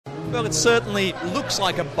Well, it certainly looks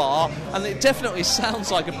like a bar, and it definitely sounds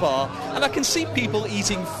like a bar, and I can see people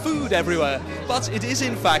eating food everywhere, but it is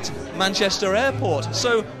in fact Manchester Airport.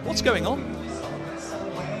 So, what's going on?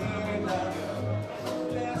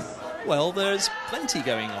 Well, there's plenty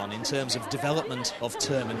going on in terms of development of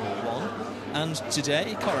Terminal 1, and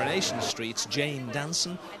today Coronation Street's Jane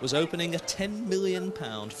Danson was opening a £10 million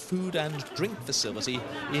food and drink facility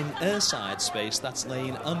in airside space that's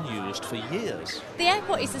lain unused for years. The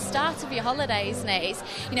airport is the start of your holiday, isn't it? It's,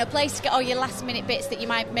 a place to get all your last minute bits that you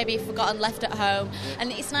might maybe have forgotten left at home,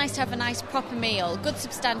 and it's nice to have a nice proper meal, good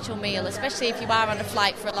substantial meal, especially if you are on a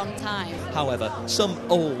flight for a long time. However, some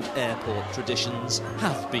old airport traditions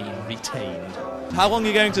have been retained. How long are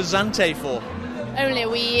you going to Zante for? Only a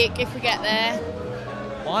week if we get there.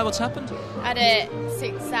 Why? What's happened? Had a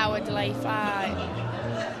 6-hour delay flight.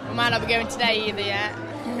 We might not be going today either yet.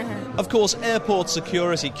 Of course, airport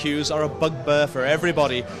security queues are a bugbear for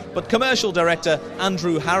everybody, but Commercial Director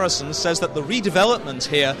Andrew Harrison says that the redevelopment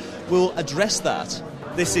here will address that.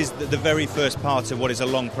 This is the very first part of what is a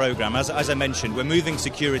long programme. As I mentioned, we're moving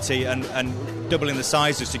security and doubling the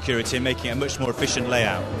size of security and making it a much more efficient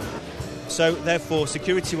layout. So therefore,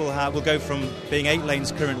 security will go from being 8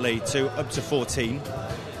 lanes currently to up to 14.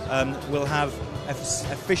 We'll have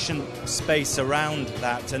efficient space around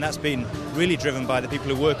that, and that's been really driven by the people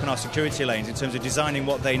who work on our security lanes in terms of designing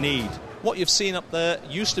what they need. What you've seen up there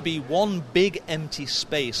used to be one big empty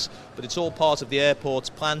space, but it's all part of the airport's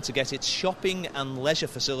plan to get its shopping and leisure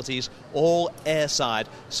facilities all airside,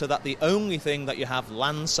 so that the only thing that you have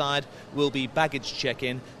landside will be baggage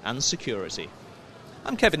check-in and security.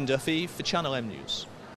 I'm Kevin Duffy for Channel M News.